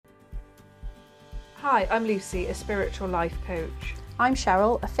Hi, I'm Lucy, a spiritual life coach. I'm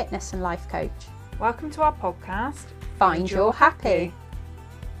Cheryl, a fitness and life coach. Welcome to our podcast, Find Your Happy.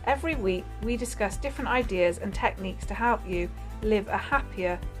 Every week we discuss different ideas and techniques to help you live a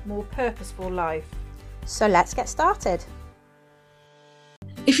happier, more purposeful life. So let's get started.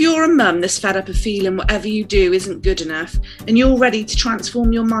 If you're a mum that's fed up of feeling whatever you do isn't good enough and you're ready to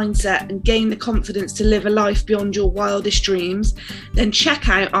transform your mindset and gain the confidence to live a life beyond your wildest dreams, then check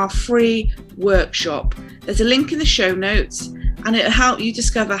out our free workshop. There's a link in the show notes and it'll help you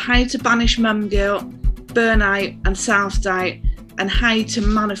discover how to banish mum guilt, burnout and self-doubt, and how to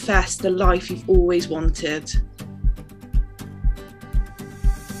manifest the life you've always wanted.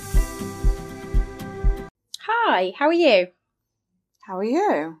 Hi, how are you? How are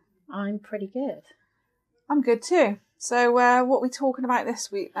you? I'm pretty good. I'm good too. So what are we talking about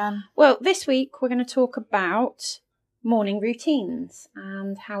this week then? Well, this week we're going to talk about morning routines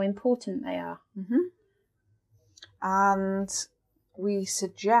and how important they are. And we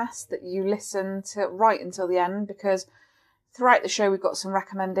suggest that you listen to right until the end, because throughout the show we've got some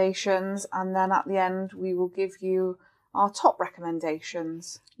recommendations, and then at the end we will give you our top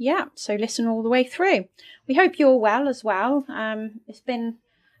recommendations. Yeah, so listen all the way through. We hope you're well as well. It's been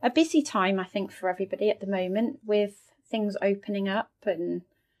a busy time, I think, for everybody at the moment, with things opening up and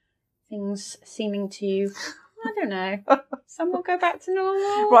things seeming to, I don't know, some will go back to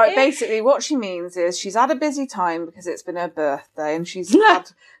normal. Right, basically what she means is she's had a busy time because it's been her birthday and she's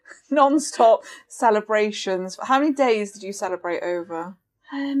had non-stop celebrations. How many days did you celebrate over?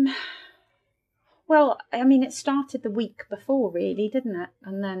 Well, I mean, it started the week before, really, didn't it?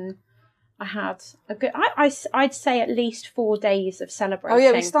 And then I had a good, I'd say at least 4 days of celebrating. Oh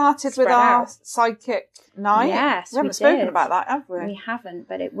yeah, we started with our psychic night. Yes, we haven't spoken about that, have we? We haven't,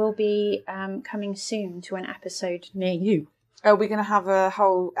 but it will be coming soon to an episode near you. Oh, we're going to have a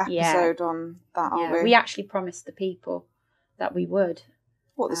whole episode on that, aren't we? We actually promised the people that we would.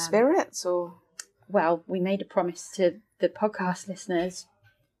 What, the spirits or? Well, we made a promise to the podcast listeners,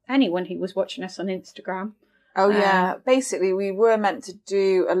 anyone who was watching us on Instagram. Oh yeah, basically we were meant to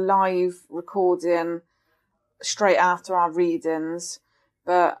do a live recording straight after our readings,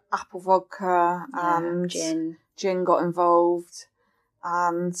 but apple vodka and gin got involved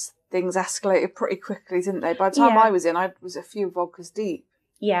and things escalated pretty quickly, didn't they? By the time I was in, I was a few vodkas deep.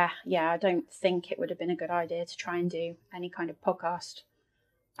 Yeah, I don't think it would have been a good idea to try and do any kind of podcast.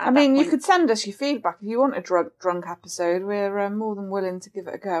 I mean, you could send us your feedback. If you want a drunk episode, we're more than willing to give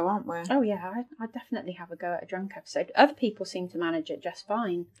it a go, aren't we? Oh, yeah, I'd definitely have a go at a drunk episode. Other people seem to manage it just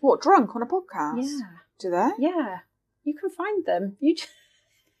fine. What, drunk on a podcast? Yeah. Do they? Yeah. You can find them.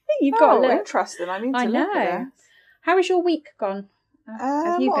 You've got to look. Interesting. I need to look at it. How has your week gone?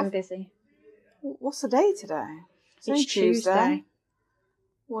 Have you been busy? What's the day today? It's Tuesday.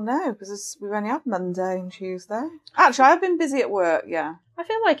 Well, no, because we've only had Monday and Tuesday. Actually, I've been busy at work, yeah. I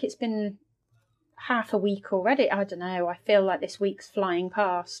feel like it's been half a week already. I don't know. I feel like this week's flying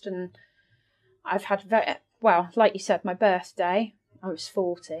past, and I've had like you said, my birthday. I was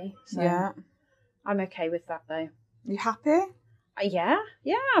 40. So yeah. I'm okay with that, though. You happy? Yeah,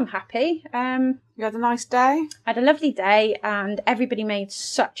 I'm happy. You had a nice day? I had a lovely day, and everybody made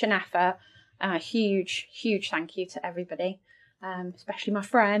such an effort. Huge thank you to everybody. Especially my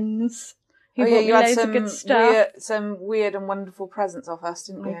friends who brought me loads of good stuff. Some weird and wonderful presents off us,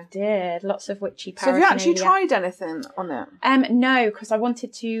 didn't you? I did. Lots of witchy paraphernalia. So have you actually tried anything on it? No, because I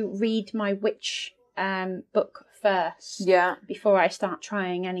wanted to read my witch book first. Yeah. Before I start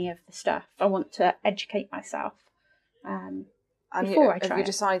trying any of the stuff. I want to educate myself before I try. Have you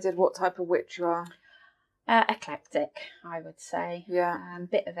decided what type of witch you are? Eclectic, I would say. Yeah.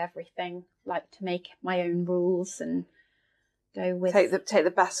 Bit of everything. Like to make my own rules and go with take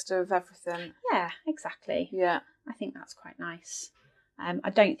the best of everything. Yeah, exactly. Yeah, I think that's quite nice. I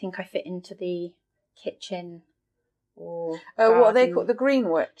don't think I fit into the kitchen or garden. What are they called? The green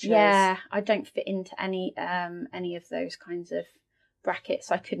witches? Yeah, I don't fit into any of those kinds of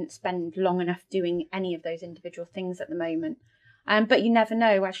brackets. I couldn't spend long enough doing any of those individual things at the moment. But you never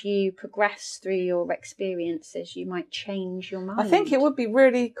know, as you progress through your experiences, you might change your mind. I think it would be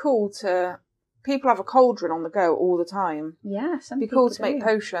really cool to. People have a cauldron on the go all the time. Yeah, it'd be cool to make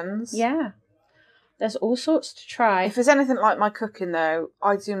potions. Yeah, there's all sorts to try. If there's anything like my cooking, though,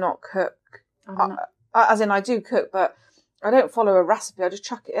 I do not cook. As in, I do cook, but I don't follow a recipe. I just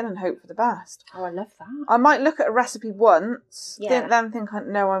chuck it in and hope for the best. Oh, I love that. I might look at a recipe once, then think I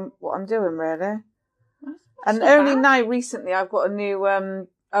know what I'm doing, really. And only now, recently, I've got a new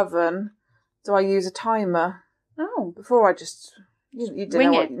oven. Do I use a timer? Oh. Before I just... You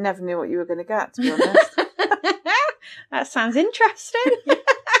didn't know you never knew what you were going to get, to be honest. That sounds interesting.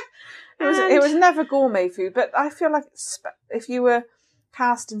 It mind. It was never gourmet food, but I feel like if you were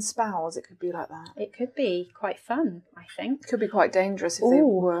cast in spells, it could be like that. It could be quite fun, I think. It could be quite dangerous if they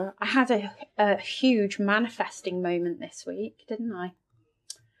were. I had a huge manifesting moment this week, didn't I?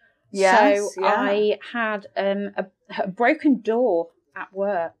 Yes, so I had a broken door at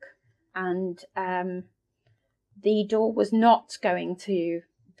work, and the door was not going to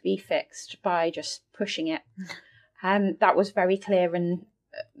be fixed by just pushing it. That was very clear, and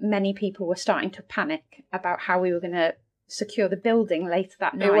many people were starting to panic about how we were going to secure the building later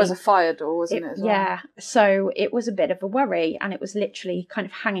that night. It was a fire door, wasn't it? As well? Yeah, so it was a bit of a worry, and it was literally kind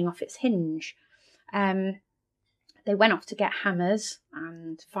of hanging off its hinge. They went off to get hammers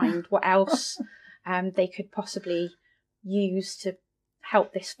and find what else they could possibly use to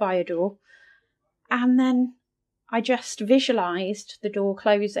help this fire door. And then I just visualised the door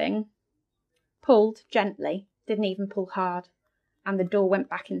closing, pulled gently, didn't even pull hard, and the door went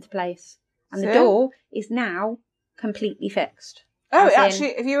back into place. And the door is now completely fixed. Oh, actually,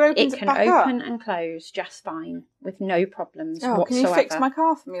 if you open it can open and close just fine with no problems whatsoever. Can you fix my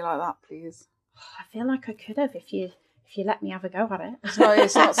car for me like that, please? I feel like I could have if you let me have a go at it.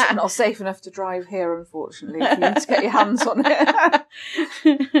 It's not safe enough to drive here, unfortunately, for you to get your hands on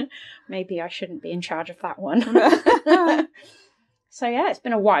it. Maybe I shouldn't be in charge of that one. So yeah, it's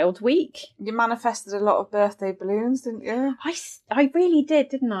been a wild week. You manifested a lot of birthday balloons, didn't you? I really did,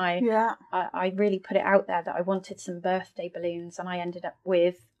 didn't I? Yeah. I really put it out there that I wanted some birthday balloons, and I ended up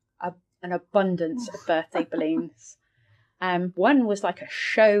with an abundance of birthday balloons. One was like a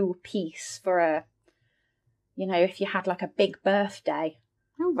show piece for if you had like a big birthday.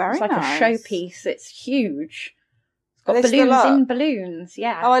 Oh, very nice. It's like a showpiece. It's huge. It's got balloons in balloons,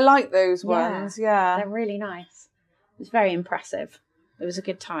 yeah. Oh, I like those ones, yeah. They're really nice. It was very impressive. It was a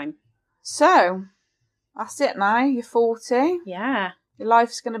good time. So, that's it now. You're 40. Yeah. Your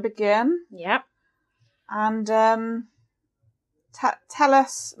life's going to begin. Yep. And tell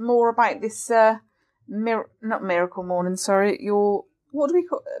us more about this, not miracle morning, sorry, your... What do we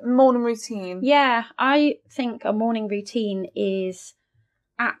call it? Morning routine? Yeah, I think a morning routine is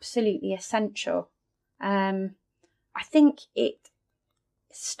absolutely essential. I think it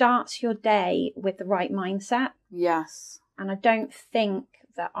starts your day with the right mindset. Yes. And I don't think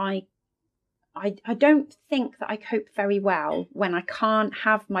that I don't think that I cope very well when I can't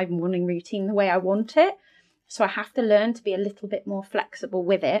have my morning routine the way I want it. So I have to learn to be a little bit more flexible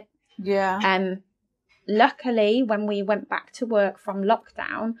with it. Yeah. Luckily, when we went back to work from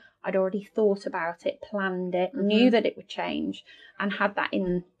lockdown, I'd already thought about it, planned it, knew that it would change, and had that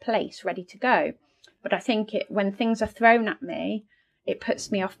in place, ready to go. But I think when things are thrown at me, it puts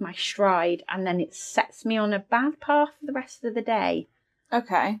me off my stride, and then it sets me on a bad path for the rest of the day.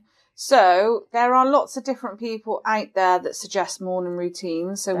 Okay. So there are lots of different people out there that suggest morning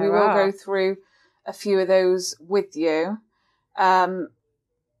routines. So we will go through a few of those with you.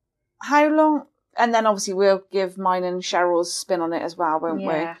 How long... And then obviously we'll give mine and Cheryl's spin on it as well, won't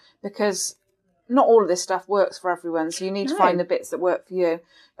we? Because not all of this stuff works for everyone, so you need to find the bits that work for you.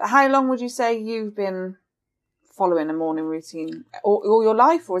 But how long would you say you've been following a morning routine? All your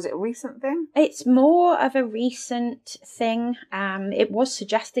life, or is it a recent thing? It's more of a recent thing. It was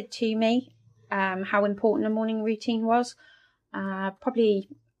suggested to me how important a morning routine was, probably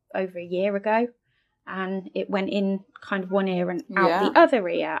over a year ago. And it went in kind of one ear and out the other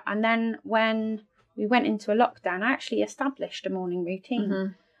ear. And then when we went into a lockdown, I actually established a morning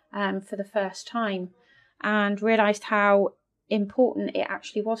routine for the first time, and realised how important it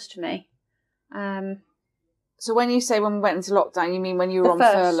actually was to me. So when you say when we went into lockdown, you mean when you were on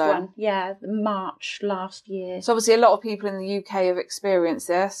furlough? One, yeah, March last year. So obviously a lot of people in the UK have experienced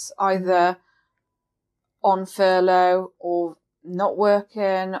this, either on furlough or not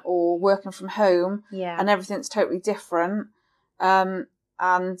working or working from home, and everything's totally different. And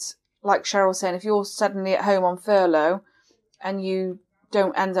like Cheryl was saying, if you're suddenly at home on furlough and you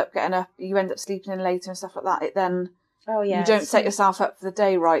don't end up getting up, you end up sleeping in later and stuff like that, it then you don't set yourself up for the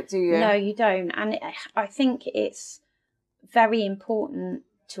day right, do you? No, you don't. And I think it's very important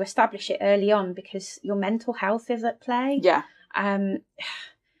to establish it early on, because your mental health is at play. Yeah.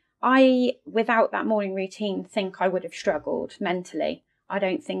 I, without that morning routine, think I would have struggled mentally. I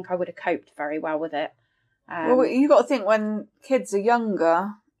don't think I would have coped very well with it. Well, you got to think when kids are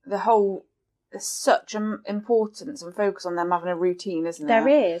younger, there's such an importance and focus on them having a routine, isn't there?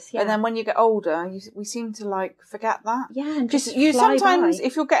 There is, yeah. And then when you get older, we seem to forget that. Yeah, and just you fly sometimes, by.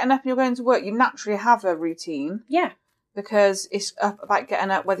 If you're getting up and you're going to work, you naturally have a routine. Yeah. Because it's about getting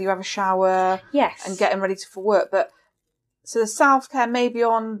up, whether you have a shower, and getting ready for work, but. So the self-care may be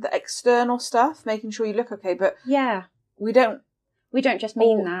on the external stuff, making sure you look okay, but we don't We don't just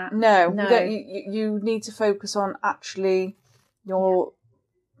mean that. No. You need to focus on actually your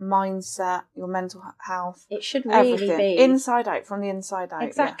mindset, your mental health. It should really everything. be Inside out, from the inside out.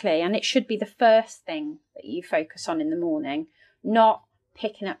 Exactly. Yeah. And it should be the first thing that you focus on in the morning, not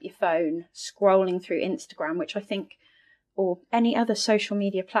picking up your phone, scrolling through Instagram, which I think, or any other social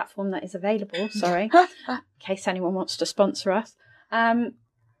media platform that is available, sorry, in case anyone wants to sponsor us.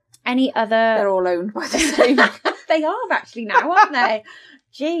 Any other... They're all owned by the same... They are actually now, aren't they?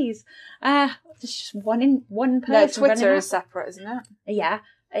 Jeez. There's just one person. No, Twitter is separate, isn't it? Yeah.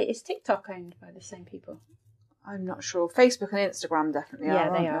 Is TikTok owned by the same people? I'm not sure. Facebook and Instagram definitely are. Yeah,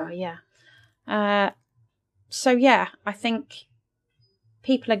 they are, yeah. So, yeah, I think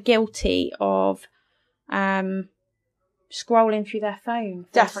people are guilty of scrolling through their phone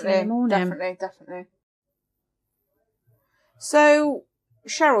first thing in the morning. Definitely. So,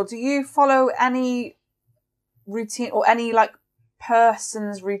 Cheryl, do you follow any routine or any like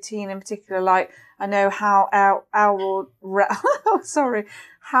person's routine in particular? Like, I know how Hal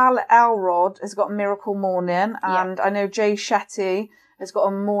Elrod has got a miracle morning, and I know Jay Shetty has got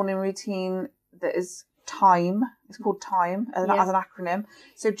a morning routine that is Time. It's called Time, and that has an acronym.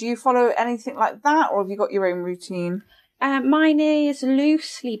 So do you follow anything like that, or have you got your own routine? Mine is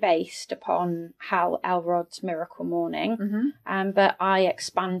loosely based upon Hal Elrod's Miracle Morning, but I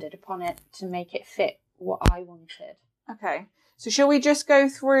expanded upon it to make it fit what I wanted. Okay, so shall we just go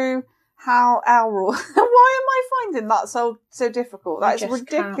through Hal Elrod? Why am I finding that so difficult? That is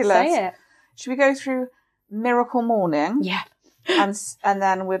ridiculous. Can't say it. Should we go through Miracle Morning? Yeah. and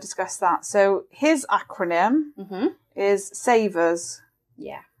then we'll discuss that. So his acronym is SAVERS.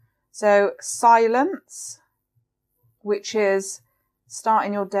 Yeah. So silence, which is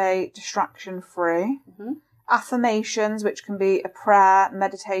starting your day distraction free. Affirmations, which can be a prayer,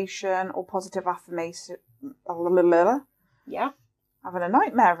 meditation, or positive affirmation. Yeah. Having a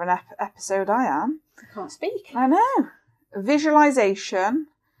nightmare of an episode, I am. I can't speak. I know. Visualization,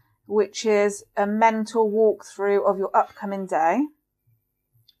 which is a mental walkthrough of your upcoming day.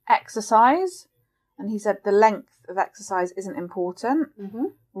 Exercise, and he said the length of exercise isn't important.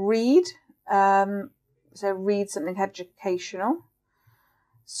 Read, so read something educational.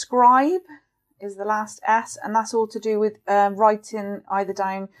 Scribe is the last S, and that's all to do with writing either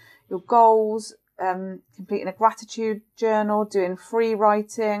down your goals, completing a gratitude journal, doing free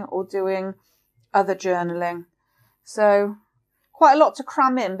writing, or doing other journaling. So quite a lot to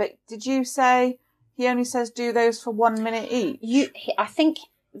cram in, but did you say he only says do those for 1 minute each? I think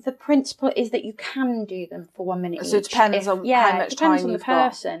the principle is that you can do them for 1 minute each. So it depends on how much time on the you've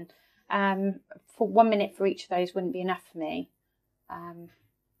got. person. For 1 minute for each of those wouldn't be enough for me.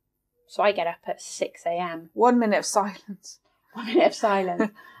 So I get up at 6 a.m. 1 minute of silence. 1 minute of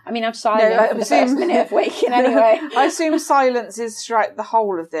silence. I mean, I'm silent for the first minute of waking anyway. I assume silence is throughout the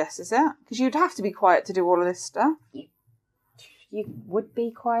whole of this, is it? Because you'd have to be quiet to do all of this stuff. You would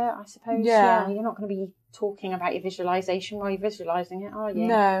be quiet, I suppose. Yeah. You're not going to be talking about your visualisation while you're visualising it, are you?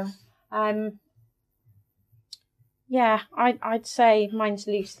 No. Yeah, I'd say mine's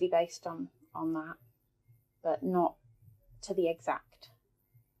loosely based on that, but not to the exact.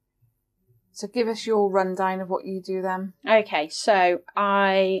 So give us your rundown of what you do then. Okay, so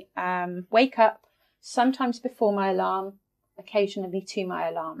I wake up sometimes before my alarm, occasionally to my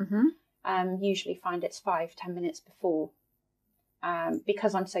alarm. Usually find it's 5-10 minutes before,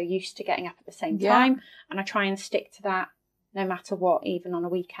 because I'm so used to getting up at the same time, and I try and stick to that no matter what. Even on a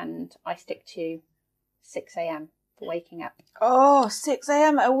weekend, I stick to 6 a.m. for waking up. Oh, 6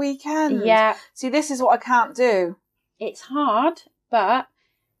 a.m. at a weekend? Yeah. See, this is what I can't do. It's hard, but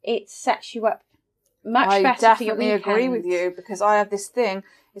it sets you up much better for your weekend. I definitely agree with you, because I have this thing.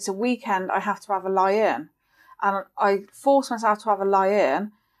 It's a weekend, I have to have a lie-in. And I force myself to have a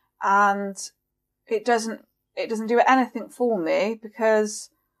lie-in, and it doesn't do anything for me,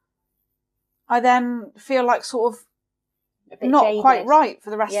 because I then feel like sort of not jaded. Quite right for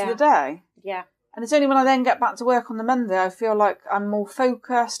the rest of the day. Yeah. And it's only when I then get back to work on the Monday, I feel like I'm more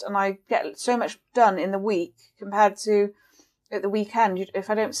focused and I get so much done in the week compared to at the weekend. If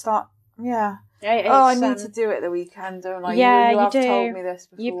I don't start, I need to do it the weekend, don't I? Yeah, you have do. told me this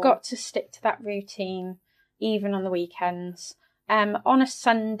before. You've got to stick to that routine, even on the weekends. On a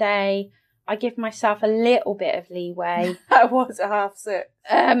Sunday, I give myself a little bit of leeway. Was at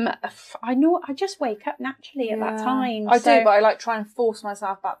 6:30? I know, I just wake up naturally at that time. I do, but I try and force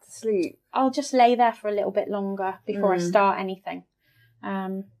myself back to sleep. I'll just lay there for a little bit longer before I start anything.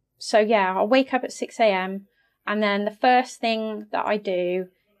 I'll wake up at 6 a.m. and then the first thing that I do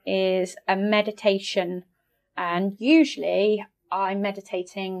is a meditation, and usually I'm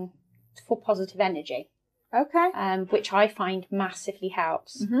meditating for positive energy. Okay. Which I find massively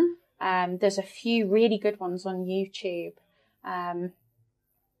helps. Mm-hmm. There's a few really good ones on YouTube. A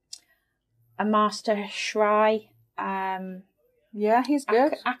Master Shrai. Yeah, he's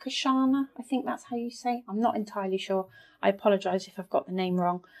good. Akashana, I think that's how you say. I'm not entirely sure. I apologise if I've got the name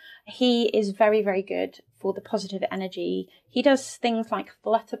wrong. He is very, very good for the positive energy. He does things like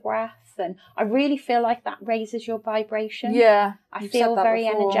flutter breath, and I really feel like that raises your vibration. Yeah. I feel very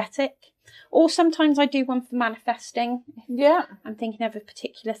energetic. Or sometimes I do one for manifesting. Yeah. I'm thinking of a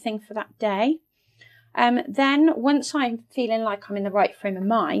particular thing for that day. Then once I'm feeling like I'm in the right frame of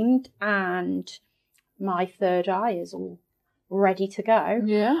mind and my third eye is all ready to go,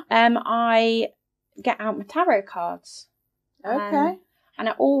 I get out my tarot cards. Okay. And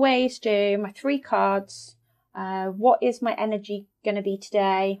I always do my 3 cards. What is my energy going to be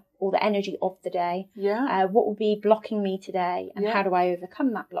today, or the energy of the day? Yeah. What will be blocking me today, and how do I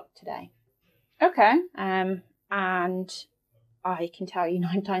overcome that block today? Okay. And I can tell you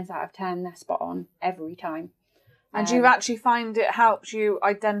 9 times out of 10 they're spot on every time. And do you actually find it helps you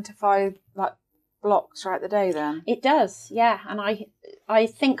identify like blocks throughout the day then? It does, yeah. And I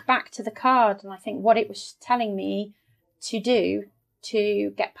think back to the card and I think what it was telling me to do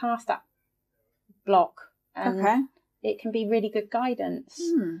to get past that block. And it can be really good guidance.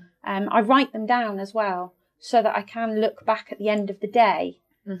 I write them down as well so that I can look back at the end of the day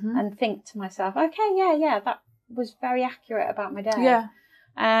and think to myself, okay, yeah, that was very accurate about my day. Yeah.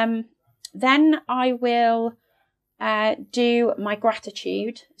 Then I will do my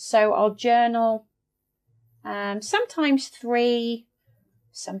gratitude. So I'll journal sometimes 3,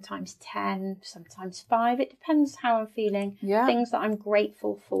 sometimes 10, sometimes 5. It depends how I'm feeling. Yeah. Things that I'm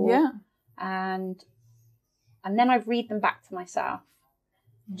grateful for. Yeah. And then I read them back to myself.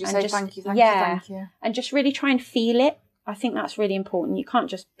 Do you say thank you, thank you? And just really try and feel it. I think that's really important. You can't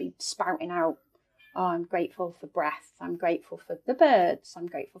just be spouting out, oh, I'm grateful for breath. I'm grateful for the birds. I'm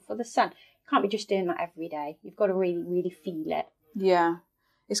grateful for the sun. You can't be just doing that every day. You've got to really, really feel it. Yeah.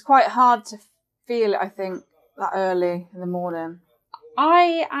 It's quite hard to feel it, I think, that early in the morning.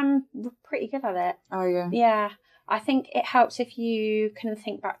 I am pretty good at it. Oh, yeah. Yeah. I think it helps if you can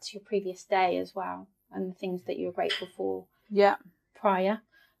think back to your previous day as well and the things that you were grateful for prior.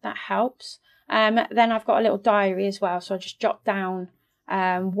 That helps. Then I've got a little diary as well, so I just jot down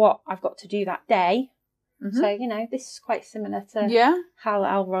what I've got to do that day. So, this is quite similar to Hal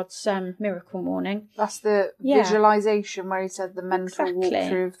Elrod's Miracle Morning. That's the visualisation where he said the mental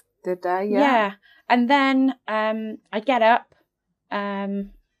walkthrough of the day. Yeah. And then I get up.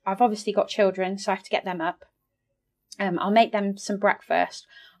 I've obviously got children, so I have to get them up. I'll make them some breakfast.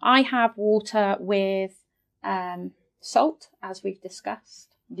 I have water with salt, as we've discussed.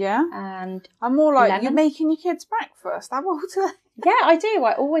 Yeah. And I'm more like, lemon. You're making your kids breakfast. That water. Yeah, I do.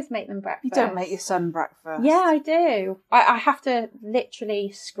 I always make them breakfast. You don't make your son breakfast. Yeah, I do. I have to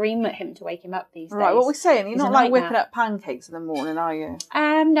literally scream at him to wake him up these days. Right, what we're saying, you're He's not a like nightmare. whipping up pancakes in the morning, are you?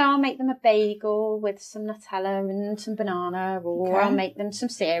 No, I'll make them a bagel with some Nutella and some banana, or I'll make them some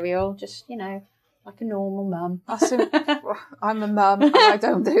cereal, just, like a normal mum. I'm a mum and I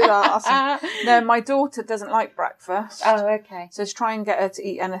don't do that. No, my daughter doesn't like breakfast. Oh, okay. So to try and get her to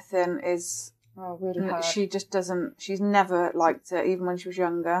eat anything is really hard. She just doesn't. She's never liked it, even when she was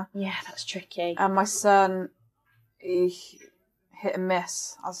younger. Yeah, that's tricky. And my son, he hit and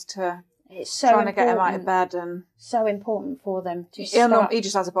miss as to it's so trying important. to get him out of bed, and so important for them to he start. He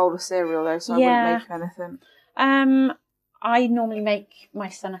just has a bowl of cereal though, so I wouldn't make him anything. I normally make my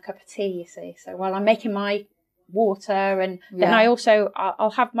son a cup of tea, you see. So while I'm making my water, and then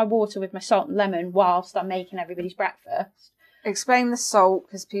I'll have my water with my salt and lemon whilst I'm making everybody's breakfast. Explain the salt,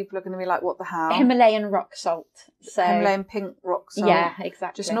 because people are going to be like, what the hell? Himalayan rock salt. So Himalayan pink rock salt. Yeah,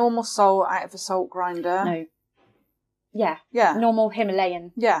 exactly. Just normal salt out of a salt grinder. No. Yeah. Yeah. Normal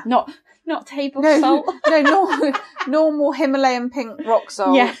Himalayan. Yeah. Not table salt. No, normal Himalayan pink rock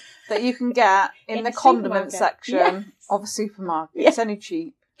salt. Yeah. That you can get in the condiment section of a supermarket. Yeah. It's only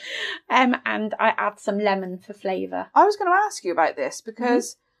cheap. And I add some lemon for flavour. I was going to ask you about this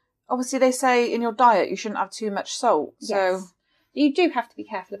because obviously they say in your diet you shouldn't have too much salt. Yes. So you do have to be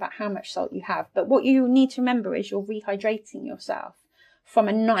careful about how much salt you have. But what you need to remember is you're rehydrating yourself from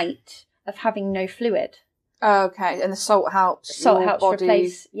a night of having no fluid. Okay, and the salt helps. Salt helps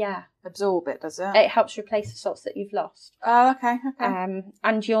replace, absorb it, does it? It helps replace the salts that you've lost. Oh, okay. And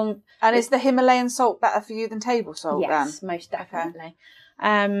is the Himalayan salt better for you than table salt? Yes, then? most definitely. Okay.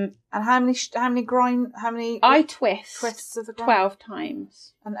 And how many? I twists of the grind? 12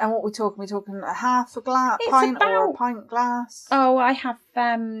 times. And what we're talking? We're talking a half a pint or a pint glass. Oh, I have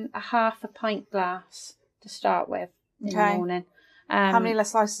a half a pint glass to start with in the morning. How many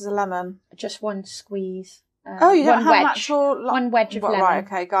slices of lemon? Just one squeeze. You don't have an actual... One wedge of lemon. Right,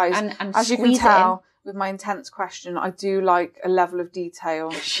 okay, guys. And as you can tell, with my intense question, I do like a level of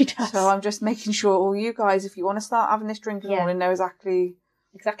detail. She does. So I'm just making sure all you guys, if you want to start having this drink in the morning, know exactly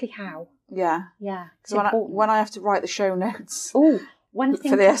how. Yeah. Yeah. Because when I have to write the show notes one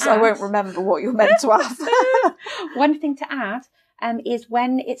thing for this, I won't remember what you're meant to have. One thing to add is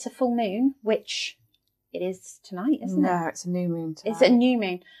when it's a full moon, which it is tonight, isn't it? No, it's a new moon tonight. It's a new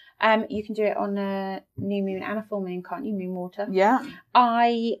moon. You can do it on a new moon and a full moon, can't you? Moon water. Yeah.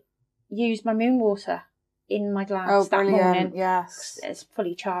 I use my moon water in my glass that morning. Yes. It's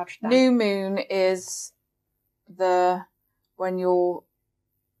fully charged. Then. New moon is when you're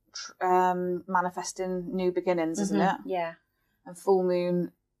manifesting new beginnings, isn't it? Yeah. And full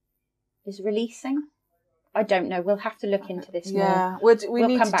moon is releasing. I don't know. We'll have to look into this more. Yeah, we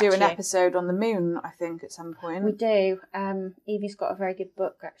need to do an episode on the moon, I think, at some point. We do. Evie's got a very good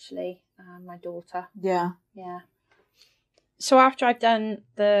book, actually, my daughter. Yeah. Yeah. So after I've done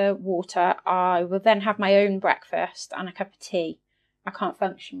the water, I will then have my own breakfast and a cup of tea. I can't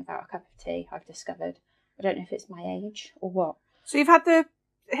function without a cup of tea, I've discovered. I don't know if it's my age or what. So you've had the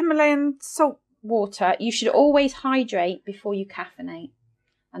Himalayan salt water. You should always hydrate before you caffeinate.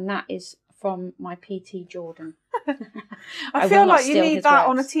 And that is from my PT Jordan. I feel like you need that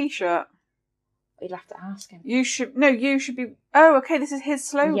on a t-shirt. You'd have to ask him. You should be... Oh, okay, this is his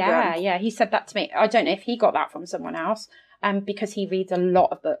slogan. Yeah, he said that to me. I don't know if he got that from someone else, because he reads a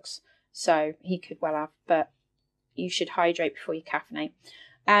lot of books, so he could well have, but you should hydrate before you caffeinate.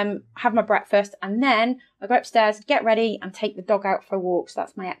 Have my breakfast, and then I go upstairs, get ready, and take the dog out for a walk, so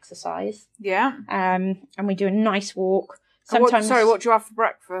that's my exercise. Yeah. And we do a nice walk. Sometimes... What do you have for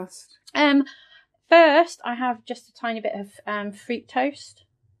breakfast? First, I have just a tiny bit of fruit toast.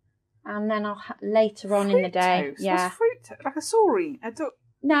 And then I'll later on in the day, toast? What's fruit toast? Like a sorry?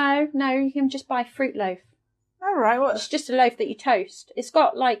 No, you can just buy fruit loaf. All right, what? It's just a loaf that you toast. It's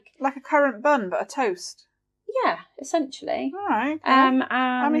got like a currant bun, but a toast. Yeah, essentially. All right. Okay.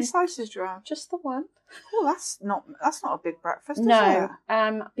 How many slices do you have? Just the one. Oh, that's not a big breakfast, is it?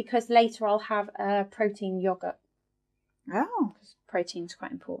 No, because later I'll have a protein yogurt. Oh, because protein's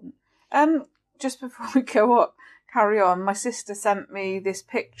quite important. Just before we carry on, my sister sent me this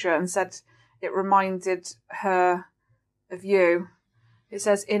picture and said it reminded her of you. It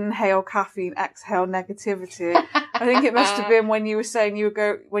says, inhale caffeine, exhale negativity. I think it must have been when you were saying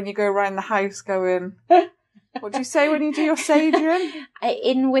when you go around the house going, what do you say when you do your saging?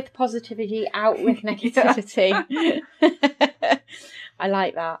 In with positivity, out with negativity. I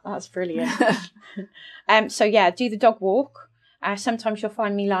like that. That's brilliant. So yeah, do the dog walk. Sometimes you'll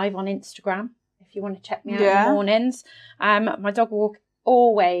find me live on Instagram if you want to check me out in the mornings. My dog walk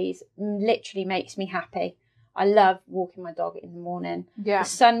always literally makes me happy. I love walking my dog in the morning. Yeah. The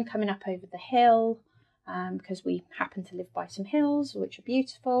sun coming up over the hill, because we happen to live by some hills, which are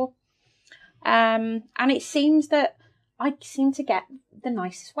beautiful. And it seems that I seem to get the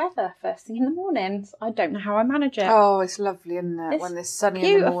nicest weather first thing in the mornings. I don't know how I manage it. Oh, it's lovely, isn't it? When it's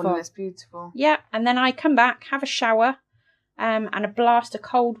sunny in the morning, it's beautiful. Yeah, and then I come back, have a shower, and a blast of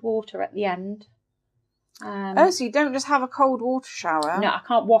cold water at the end. So you don't just have a cold water shower? No, I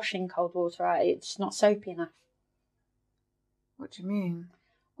can't wash in cold water. It's not soapy enough. What do you mean?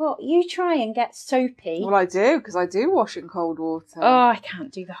 Well, you try and get soapy. Well, I do, because I do wash in cold water. Oh, I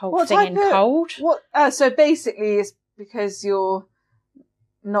can't do the whole thing in cold. What? So basically, it's because you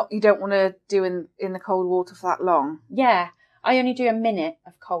don't want to do in the cold water for that long. Yeah, I only do a minute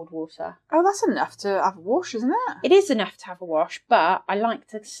of cold water. Oh, that's enough to have a wash, isn't it? It is enough to have a wash, but I like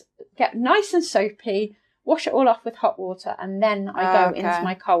to get nice and soapy, wash it all off with hot water, and then I go into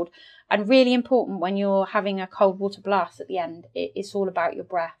my cold. And really important when you're having a cold water blast at the end, it's all about your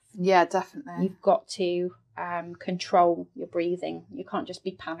breath. Yeah, definitely. You've got to control your breathing. You can't just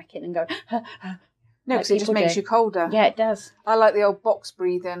be panicking and go... No, because it just makes you colder. Yeah, it does. I like the old box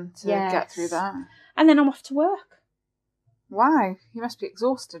breathing to get through that. And then I'm off to work. Wow, you must be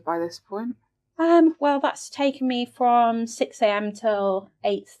exhausted by this point. Well, that's taken me from 6 a.m. till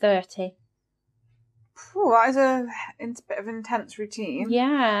 8:30. That is a bit of an intense routine.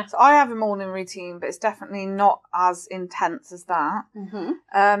 Yeah. So I have a morning routine, but it's definitely not as intense as that.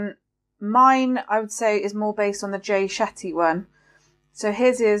 Mm-hmm. Mine, I would say, is more based on the Jay Shetty one. So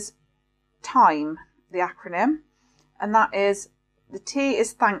his is TIME, the acronym, and that is, the T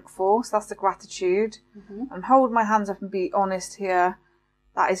is thankful, so that's the gratitude. Mm-hmm. And hold my hands up and be honest here,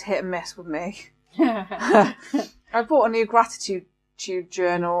 that is hit and miss with me. I bought a new gratitude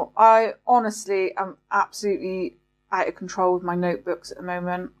journal. I honestly am absolutely out of control with my notebooks at the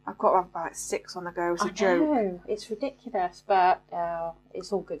moment. I've got about 6 on the go. It's a joke. It's ridiculous, but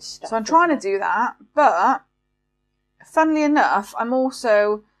it's all good stuff. So I'm trying to do that, but funnily enough, I'm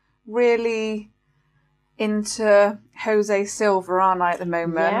also really into Jose Silva, aren't I, at the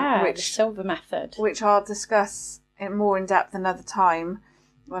moment? Yeah, the Silva method. Which I'll discuss more in depth another time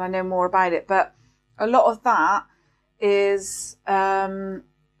when I know more about it. But a lot of that is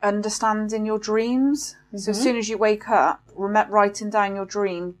understanding your dreams. Mm-hmm. So as soon as you wake up, writing down your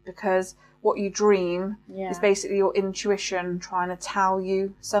dream, because what you dream is basically your intuition trying to tell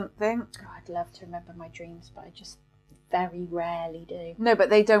you something. Oh, I'd love to remember my dreams, but I just very rarely do. No, but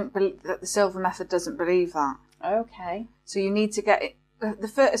they don't believe that. The Silva method doesn't believe that. Okay. So you need to get it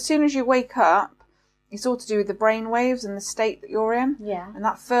as soon as you wake up. It's all to do with the brain waves and the state that you're in. Yeah. And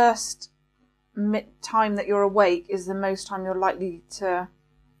that first time that you're awake is the most time you're likely to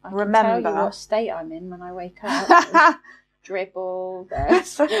remember. I can tell you what state I'm in when I wake up. Dribble.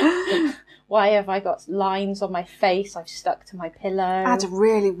 Why have I got lines on my face? I've stuck to my pillow. I had a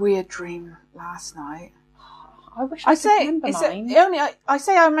really weird dream last night. I wish I could remember mine. I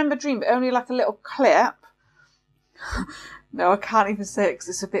say I remember a dream, but only like a little clip. No, I can't even say it because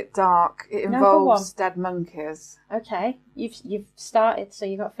it's a bit dark. It involves dead monkeys. Okay, you've started, so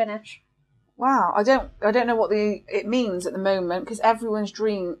you got to finish. Wow, I don't know what it means at the moment, because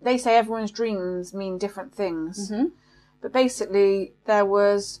they say everyone's dreams mean different things. Mm-hmm. But basically, there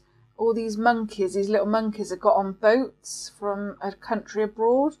was all these monkeys, these little monkeys that got on boats from a country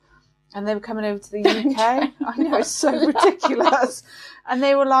abroad, and they were coming over to the UK. I know, it's so ridiculous. And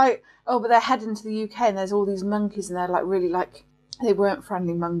they were like, oh, but they're heading to the UK, and there's all these monkeys, and they're like really like, they weren't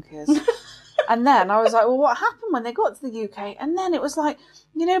friendly monkeys. And then I was like, well, what happened when they got to the UK? And then it was like,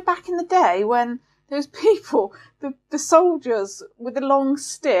 back in the day when those people, the soldiers with the long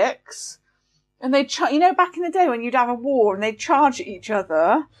sticks, and they'd, back in the day when you'd have a war and they'd charge at each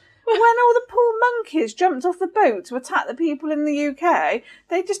other, when all the poor monkeys jumped off the boat to attack the people in the UK,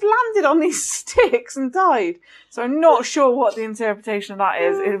 they just landed on these sticks and died. So I'm not sure what the interpretation of that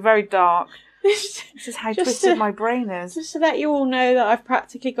is. It's very dark. This is how twisted my brain is. Just to let you all know that I've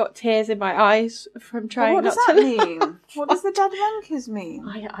practically got tears in my eyes from trying not to... What does that mean? What does the dead monkeys mean?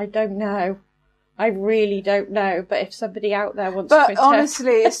 I don't know. I really don't know. But if somebody out there wants to... But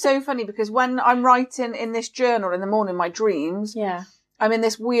honestly, it's so funny because when I'm writing in this journal in the morning, my dreams... Yeah. I'm in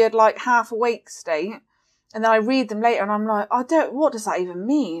this weird, like, half-awake state, and then I read them later, and I'm like, what does that even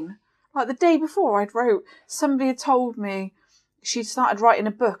mean? Like, the day before somebody had told me she'd started writing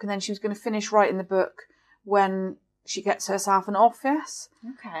a book, and then she was going to finish writing the book when she gets herself an office.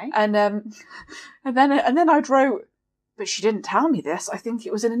 Okay. And then I'd wrote, but she didn't tell me this. I think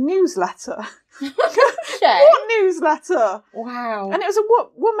it was in a newsletter. Okay. What newsletter? Wow. And it was a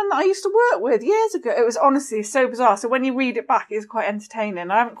woman that I used to work with years ago. It was honestly so bizarre. So when you read it back, it's quite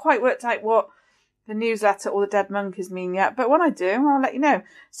entertaining. I haven't quite worked out what the newsletter or the dead monkeys mean yet, but when I do, I'll let you know.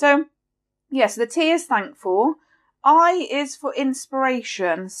 So, yes, the T is thankful. I is for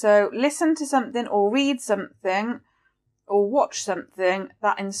inspiration. So listen to something or read something or watch something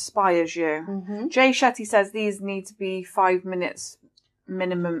that inspires you. Mm-hmm. Jay Shetty says these need to be 5 minutes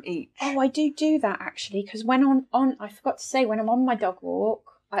minimum each. Oh, I do that actually, because when I forgot to say, when I'm on my dog walk,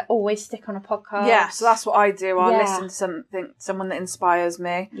 I always stick on a podcast. Yeah, so that's what I do. I'll listen to someone that inspires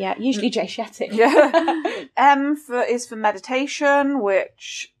me. Yeah, usually Jay Shetty. Yeah. M is for meditation,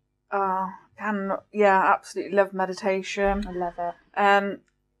 which absolutely love meditation. I love it.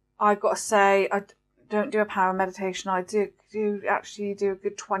 I've got to say, I don't do a power meditation. I do actually do a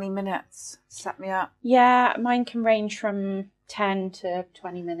good 20 minutes. Set me up. Yeah, mine can range from 10 to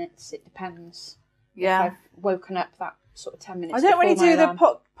 20 minutes. It depends. Yeah. If I've woken up that sort of 10 minutes. I don't really do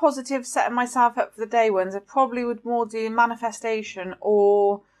the positive setting myself up for the day ones. I probably would more do manifestation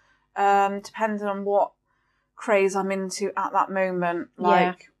or depending on what craze I'm into at that moment.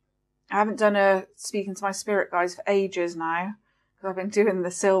 Like, I haven't done a speaking to my spirit guides for ages now because I've been doing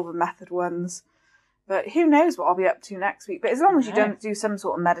the Silva method ones. But who knows what I'll be up to next week. But as long as you don't do some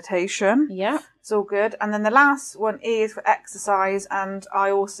sort of meditation, it's all good. And then the last one is for exercise. And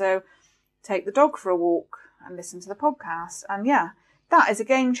I also take the dog for a walk and listen to the podcast. And that is a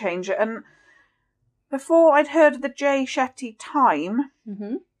game changer. And before I'd heard of the Jay Shetty time,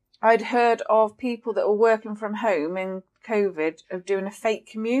 I'd heard of people that were working from home in COVID of doing a fake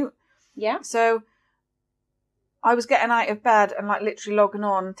commute. Yeah. So I was getting out of bed and like literally logging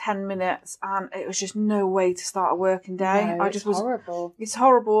on 10 minutes and it was just no way to start a working day. No, it's horrible. It's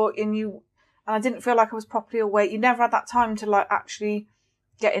horrible and I didn't feel like I was properly awake. You never had that time to like actually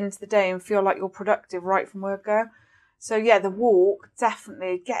get into the day and feel like you're productive right from work go. So the walk,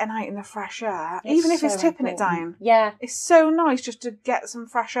 definitely getting out in the fresh air, even if it's tipping it down. Yeah. It's so nice just to get some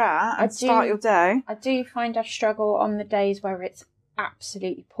fresh air and start your day. I do find I struggle on the days where it's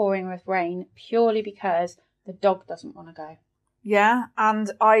absolutely pouring with rain purely because the dog doesn't want to go. Yeah,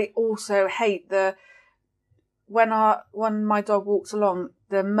 and I also hate when my dog walks along,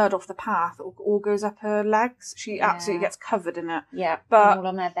 the mud off the path all goes up her legs. She absolutely gets covered in it. Yeah, but all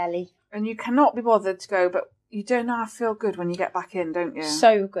on their belly. And you cannot be bothered to go, but you don't know how to feel good when you get back in, don't you?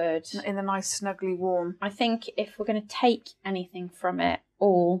 So good. In the nice, snuggly warm. I think if we're going to take anything from it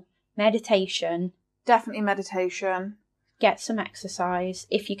all, meditation. Definitely meditation. Get some exercise,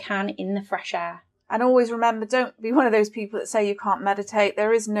 if you can, in the fresh air. And always remember, don't be one of those people that say you can't meditate.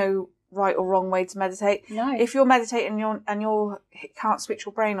 There is no right or wrong way to meditate. No. If you're meditating and you can't switch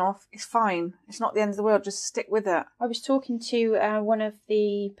your brain off, it's fine. It's not the end of the world. Just stick with it. I was talking to one of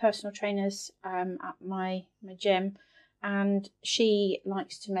the personal trainers at my gym, and she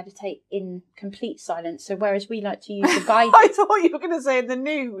likes to meditate in complete silence. So whereas we like to use the guided... I thought you were going to say in the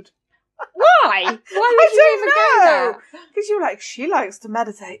nude. Why? Why would you even go there? Because you were like, she likes to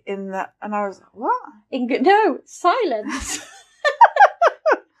meditate in that. And I was like, what? No, silence.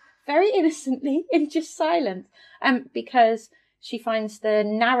 Very innocently, in just silence. Because she finds the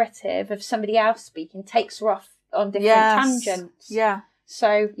narrative of somebody else speaking takes her off on different tangents. Yeah.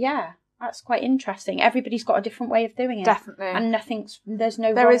 So, yeah, that's quite interesting. Everybody's got a different way of doing it. Definitely. And there's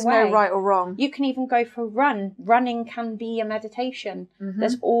no There wrong is no way. right or wrong. You can even go for a run. Running can be a meditation. Mm-hmm.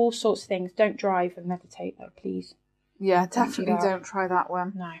 There's all sorts of things. Don't drive and meditate, though, please. Yeah, definitely don't try that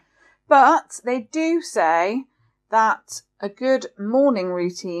one. No. But they do say that a good morning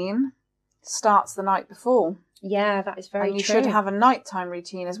routine starts the night before. Yeah, that is very true. And you should have a nighttime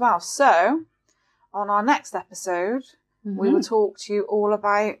routine as well. So, on our next episode, we will talk to you all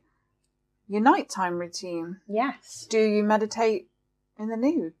about your nighttime routine. Yes. Do you meditate in the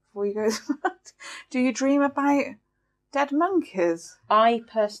nude before you go to bed? Do you dream about dead monkeys? I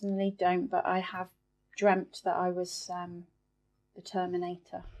personally don't, but I have dreamt that I was the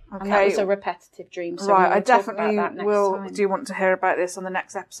Terminator. Okay. And that was a repetitive dream. So right, we'll I definitely time. do want to hear about this on the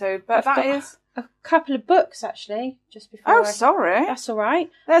next episode. But I've got a couple of books, actually, just before. Oh, sorry. That's all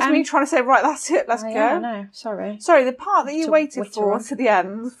right. There's me trying to say, right, that's it, let's go. Yeah, no, sorry. Sorry, the part that you waited for to the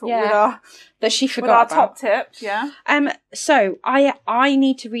end with that she forgot with our about. top tips, yeah. So I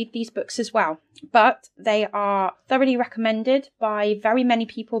need to read these books as well, but they are thoroughly recommended by very many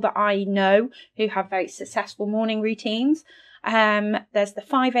people that I know who have very successful morning routines. There's the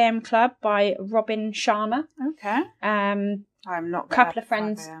 5 a.m. Club by Robin Sharma. Okay. I'm not. A couple of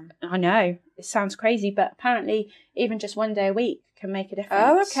friends. I know it sounds crazy, but apparently even just one day a week can make a difference.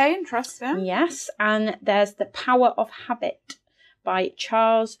 Oh, okay, interesting. Yes, and there's The Power of Habit by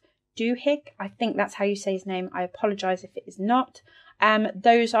Charles Duhigg. I think that's how you say his name. I apologise if it is not.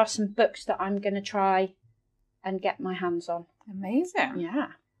 Those are some books that I'm going to try and get my hands on. Amazing.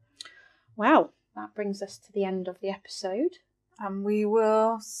 Yeah. Well, that brings us to the end of the episode. And we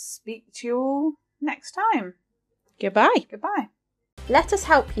will speak to you all next time. Goodbye. Goodbye. Let us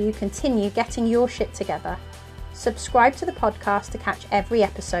help you continue getting your shit together. Subscribe to the podcast to catch every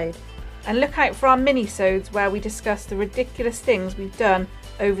episode. And look out for our mini-sodes where we discuss the ridiculous things we've done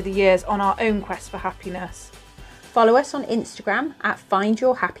over the years on our own quest for happiness. Follow us on Instagram at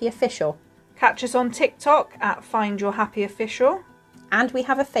FindYourHappyOfficial. Catch us on TikTok at FindYourHappyOfficial. And we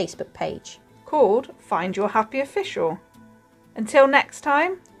have a Facebook page called Find Your Happy Official. Until next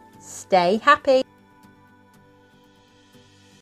time, stay happy.